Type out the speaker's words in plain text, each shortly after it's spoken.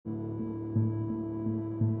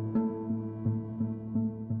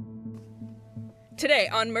Today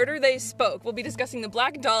on Murder They Spoke, we'll be discussing the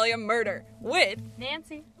Black Dahlia murder with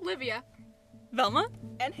Nancy, Olivia, Velma,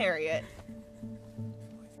 and Harriet.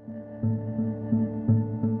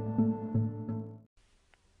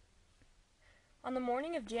 On the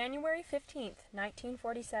morning of January 15th,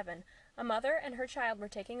 1947, a mother and her child were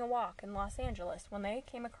taking a walk in Los Angeles when they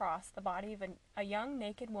came across the body of a young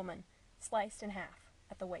naked woman, sliced in half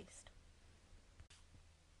at the waist.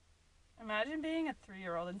 imagine being a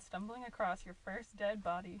 3-year-old and stumbling across your first dead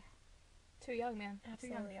body. Too young, man.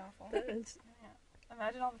 Absolutely awful. Yeah.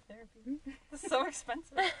 Imagine all the therapy. It's so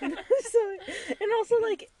expensive. And also,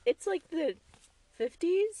 like, it's like the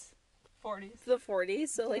 50s? 40s. The 40s,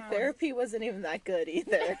 so, like, therapy wasn't even that good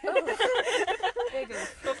either.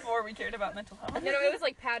 Before we cared about mental health. You know, it was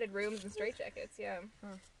like padded rooms and straitjackets, yeah.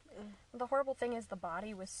 The horrible thing is the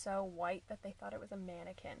body was so white that they thought it was a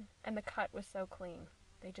mannequin, and the cut was so clean.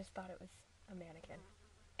 They just thought it was a mannequin.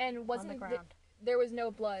 And wasn't on the ground. there was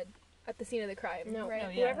no blood at the scene of the crime, No, right? No,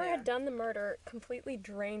 yeah. Whoever had done the murder completely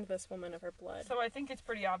drained this woman of her blood. So I think it's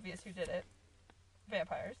pretty obvious who did it.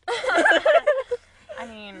 Vampires. I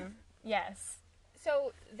mean, yes.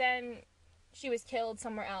 So then she was killed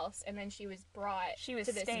somewhere else, and then she was brought She was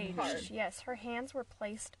to this staged. park. Yes, her hands were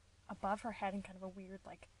placed above her head in kind of a weird,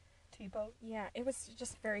 like, T-boat. yeah, it was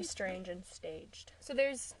just very strange and staged. So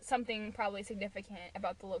there's something probably significant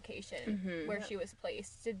about the location where she was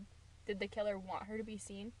placed. Did the killer want her to be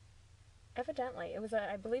seen? Evidently,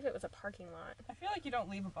 I believe it was a parking lot. I feel like you don't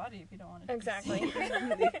leave a body if you don't want it. Exactly.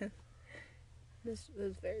 This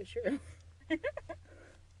is very true.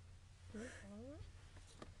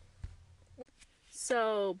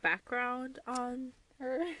 So, background on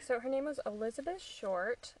her? So her name was Elizabeth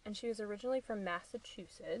Short, and she was originally from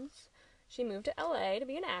Massachusetts. She moved to LA to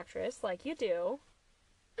be an actress, like you do.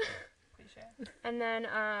 Cliche. And then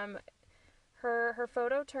her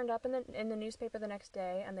photo turned up in the newspaper the next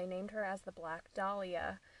day, and they named her as the Black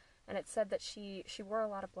Dahlia. And it said that she wore a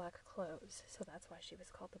lot of black clothes, so that's why she was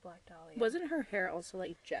called the Black Dahlia. Wasn't her hair also,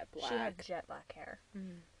 like, jet black? She had jet black hair.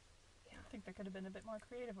 I think they could have been a bit more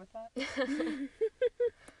creative with that.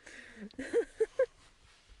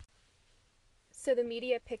 So the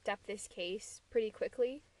media picked up this case pretty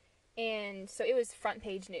quickly, and so it was front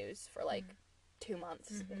page news for like 2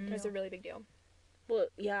 months. It was a really big deal. Well,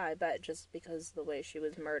 yeah, I bet just because the way she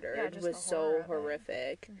was murdered Yeah, just was the so horror of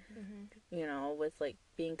it. horrific. You know, with, like,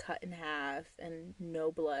 being cut in half and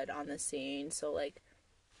no blood on the scene. So, like,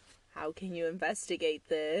 how can you investigate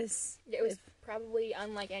this? It was probably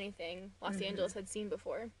unlike anything Los Angeles had seen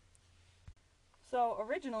before. So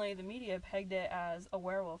originally the media pegged it as a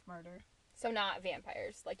werewolf murder. So not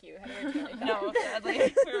vampires, like you had originally thought. No,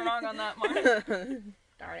 sadly, we were wrong on that, Mark.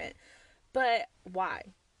 Darn it. But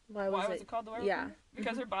why? Why was it called the werewolf Yeah. murder?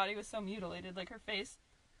 Because her body was so mutilated. Like, her face,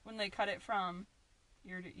 when they cut it from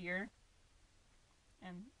ear to ear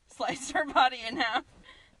and sliced her body in half,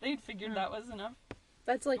 they figured that was enough.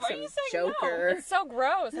 That's like Why are some you saying no? Joker. It's so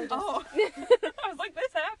gross. I just, Oh. I was like,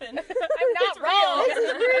 this happened. I'm not wrong. This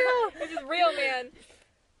is real. This is real, man.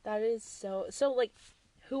 That is so... So, like,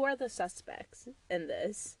 who are the suspects in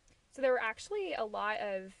this? So there were actually a lot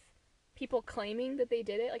of people claiming that they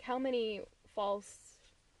did it. Like, how many false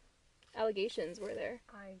allegations were there?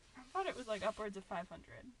 I thought it was like upwards of 500.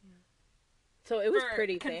 So it was For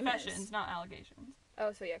pretty confessions, famous. not allegations.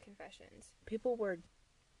 Oh, so yeah, confessions. People were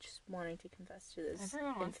just wanting to confess to this.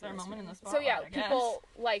 Everyone wants their infamous moment in the man. spotlight, So yeah, I guess. people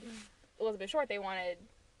like Elizabeth Short, they wanted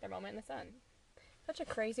their moment in the sun. such a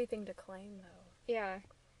crazy thing to claim, though. Yeah.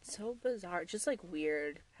 So bizarre. Just, like,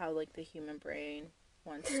 weird how, like, the human brain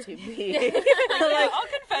wants to be. Yeah, I'll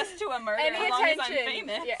confess to a murder Any as long as attention. I'm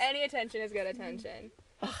famous. Yeah, any attention is good attention.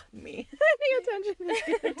 Me. Any attention is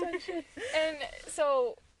good attention. And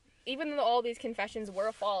so, even though all these confessions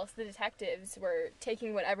were false, the detectives were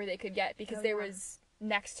taking whatever they could get because there was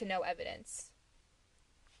next to no evidence.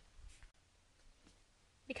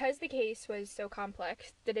 Because the case was so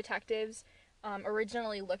complex, the detectives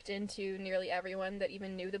originally looked into nearly everyone that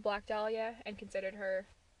even knew the Black Dahlia and considered her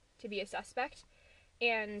to be a suspect.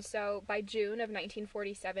 And so by June of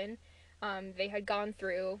 1947, they had gone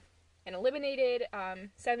through and eliminated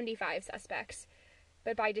 75 suspects.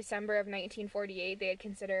 But by December of 1948, they had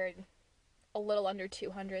considered a little under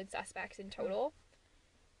 200 suspects in total.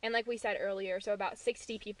 And like we said earlier, so about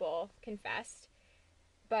 60 people confessed.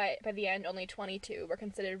 But by the end, only 22 were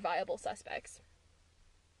considered viable suspects.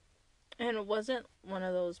 And it wasn't one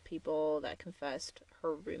of those people that confessed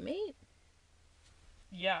her roommate?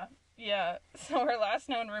 Yeah. So her last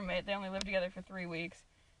known roommate, they only lived together for 3 weeks,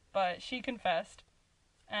 but she confessed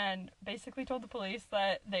and basically told the police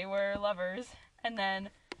that they were lovers. And then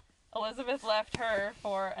Elizabeth left her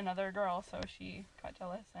for another girl, so she got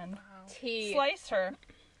jealous and Tea. sliced her.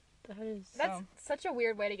 That's such a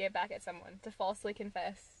weird way to get back at someone, to falsely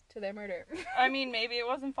confess to their murder. I mean, maybe it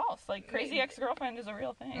wasn't false. Like, crazy ex-girlfriend is a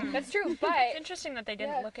real thing. That's true, but... It's interesting that they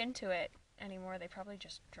didn't look into it anymore. They probably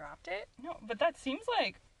just dropped it. No, but that seems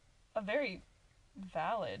like a very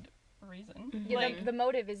valid reason. Yeah, Like, the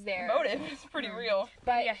motive is there. the motive is pretty real.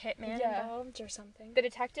 But A hitman involved or something. the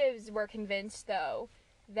detectives were convinced, though,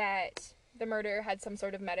 that the murderer had some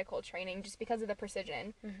sort of medical training just because of the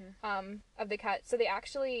precision of the cut. So they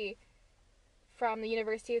actually, from the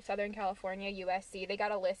University of Southern California, USC, they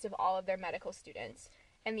got a list of all of their medical students,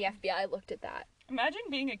 and the FBI looked at that. Imagine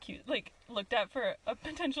being accused, like, looked at for a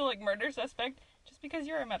potential, like, murder suspect just because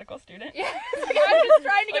you're a medical student. Yeah, it's like, I'm just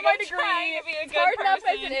trying to get my I'm degree. trying to be a It's good hard enough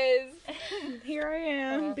as person. it is. Here I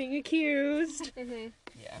am, being accused.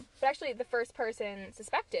 Yeah. But actually, the first person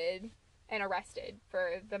suspected and arrested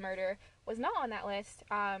for the murder was not on that list.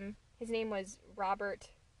 His name was Robert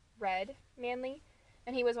Red Manley,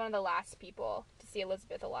 and he was one of the last people to see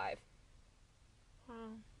Elizabeth alive.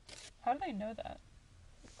 How do they know that?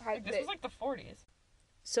 Like, this was like the 40s.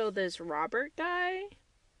 So this Robert guy?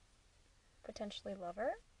 Potentially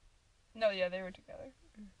lover? No, yeah, they were together.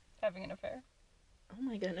 Having an affair. Oh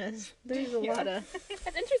my goodness. There's a lot of...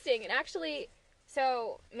 That's interesting. And actually,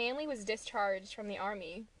 so Manley was discharged from the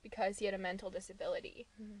army because he had a mental disability,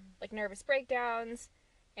 like nervous breakdowns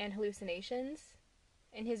and hallucinations.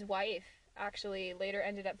 And his wife actually later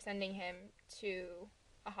ended up sending him to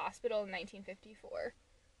a hospital in 1954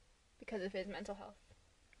 because of his mental health.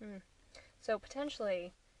 So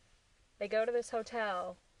potentially, they go to this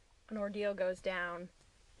hotel, an ordeal goes down,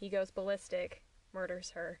 he goes ballistic, murders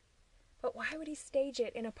her. But why would he stage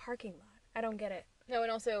it in a parking lot? I don't get it. No,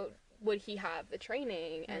 and also, would he have the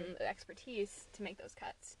training and the expertise to make those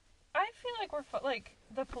cuts? I feel like like,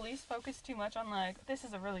 the police focus too much on, like, this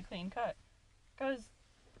is a really clean cut. Because,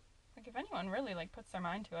 like, if anyone really, like, puts their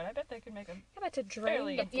mind to it, I bet they could make a... How about to drain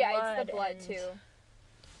Fairly- the blood? Yeah, it's the blood, and- too.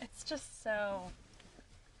 It's just so...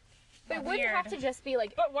 But it wouldn't weird. have to just be,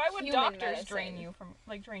 like, But why would human doctors medicine. drain you from,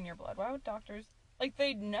 like, drain your blood? Why would doctors... Like,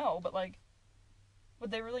 they'd know, but, like, would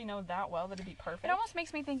they really know that well that it'd be perfect? It almost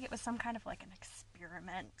makes me think it was some kind of, like, an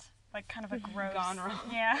experiment. Like, kind of a gross... Gone wrong.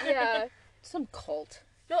 Yeah. Yeah. Some cult.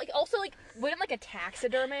 No, like, also, like, wouldn't, like, a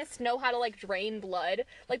taxidermist know how to, like, drain blood?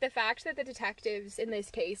 Like, the fact that the detectives in this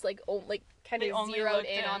case, like, kind They of only zeroed looked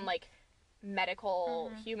in in. on, like,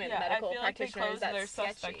 human Yeah, medical I feel like they practitioners, closed their that's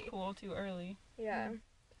sketchy. suspect pool too early. Yeah.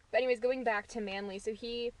 But anyways, going back to Manley, so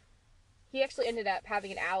he actually ended up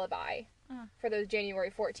having an alibi for those January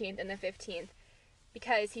 14th and the 15th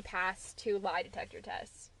because he passed 2 lie detector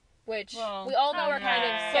tests, which Well, we all know are kind of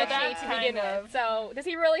yeah. sketchy So that's to begin kind with. So does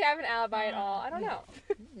he really have an alibi at all? I don't know.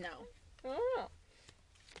 No. I don't know.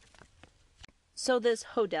 So this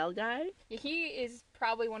Hodel guy? He is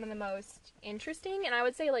probably one of the most interesting and I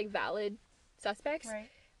would say like valid suspects.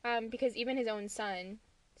 Right. Because even his own son,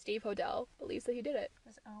 Steve Hodel, believes that he did it.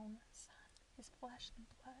 His own son. His flesh and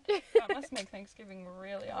blood. That must make Thanksgiving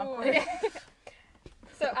really awkward.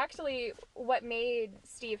 So actually, what made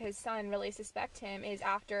Steve, his son, really suspect him is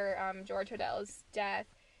after George Hodel's death,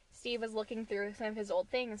 Steve was looking through some of his old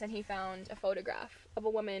things and he found a photograph of a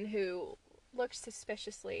woman who looked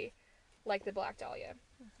suspiciously like the Black Dahlia.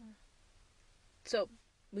 So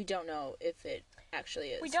we don't know if it actually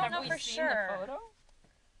is. We don't Have know we for seen sure. the photo?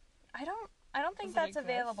 I don't think Does it that's exist?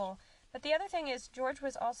 available. But the other thing is, George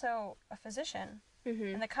was also a physician,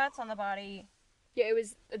 Mm-hmm. and the cuts on the body. Yeah, it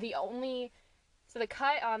was the only... So the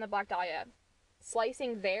cut on the Black Dahlia,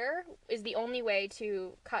 slicing there is the only way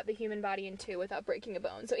to cut the human body in 2 without breaking a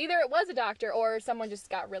bone. So either it was a doctor or someone just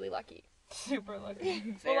got really lucky. Super lucky.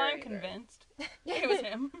 Very, Well, I'm very. convinced. It was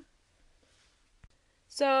him.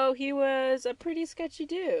 So he was a pretty sketchy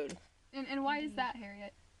dude. And why is that,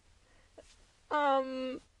 Harriet?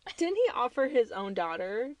 Didn't he offer his own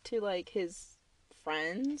daughter to, like, his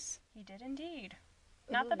friends? He did indeed.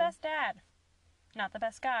 Not the best dad. Not the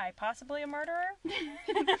best guy. Possibly a murderer?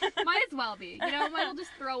 Might as well be. You know, might as well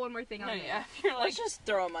just throw one more thing on No, there. yeah. You're like, Let's just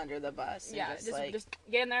throw him under the bus. And Yeah, just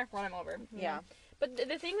get in there, run him over. Yeah. But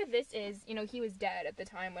the thing with this is, you know, he was dead at the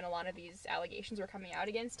time when a lot of these allegations were coming out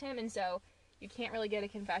against him, and so you can't really get a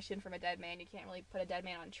confession from a dead man. You can't really put a dead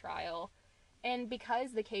man on trial. And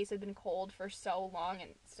because the case had been cold for so long,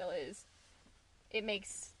 and still is, it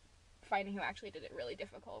makes finding who actually did it really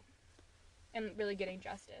difficult. And really getting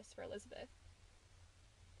justice for Elizabeth.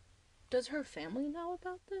 Does her family know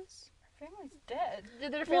about this? her family's dead.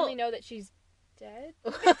 Did their family know that she's dead?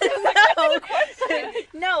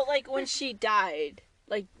 No, like when she died.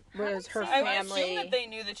 Like, was her I would family... assume that they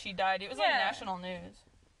knew that she died. It was like Yeah. national news.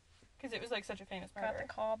 Because it was like such a famous murder. Got the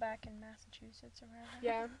call back in Massachusetts or wherever.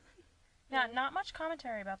 Yeah. Yeah, not much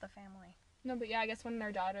commentary about the family. No, but yeah, I guess when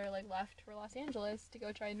their daughter like left for Los Angeles to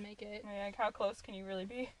go try and make it. Yeah, like how close can you really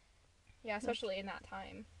be? Yeah, especially in that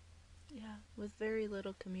time. Yeah, with very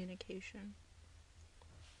little communication.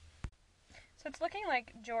 So it's looking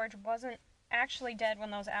like George wasn't actually dead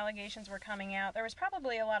when those allegations were coming out. There was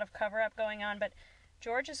probably a lot of cover-up going on, but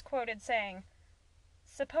George is quoted saying,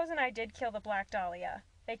 "Supposing I did kill the Black Dahlia.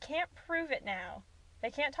 They can't prove it now.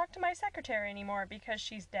 They can't talk to my secretary anymore because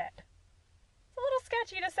she's dead." It's a little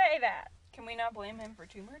sketchy to say that. Can we not blame him for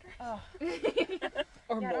 2 murders? Oh.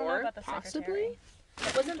 Or Yeah, I don't know more, about the possibly?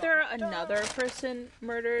 secretary. Wasn't there another person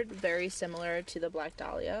murdered very similar to the Black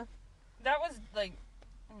Dahlia? That was like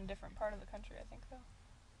in a different part of the country, I think, though.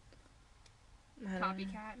 I don't know.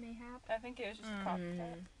 Copycat, mayhap. I think it was just a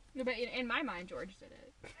copycat. No, but in my mind, George did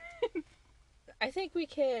it. I think we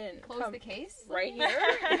can Close come the case. right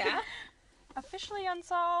here. Yeah. Officially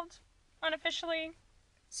unsolved. Unofficially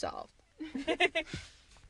Solved.